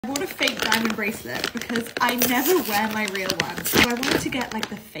got a fake diamond bracelet because I never wear my real one. So I wanted to get like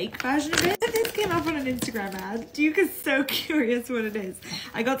the fake version of it. And this came up on an Instagram ad. Duke is so curious what it is.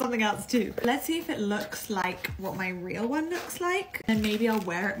 I got something else too. Let's see if it looks like what my real one looks like. And maybe I'll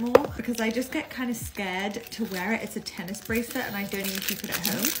wear it more because I just get kind of scared to wear it. It's a tennis bracelet and I don't even keep it at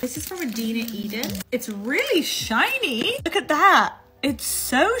home. This is from Adina Eden. It's really shiny. Look at that. It's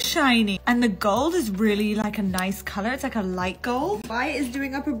so shiny. And the gold is really like a nice color. It's like a light gold. Why is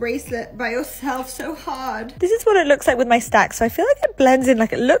doing up a bracelet by yourself so hard? This is what it looks like with my stack. So I feel like it blends in,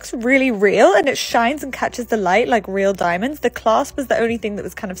 like it looks really real and it shines and catches the light like real diamonds. The clasp was the only thing that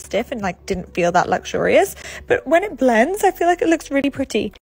was kind of stiff and like didn't feel that luxurious. But when it blends, I feel like it looks really pretty.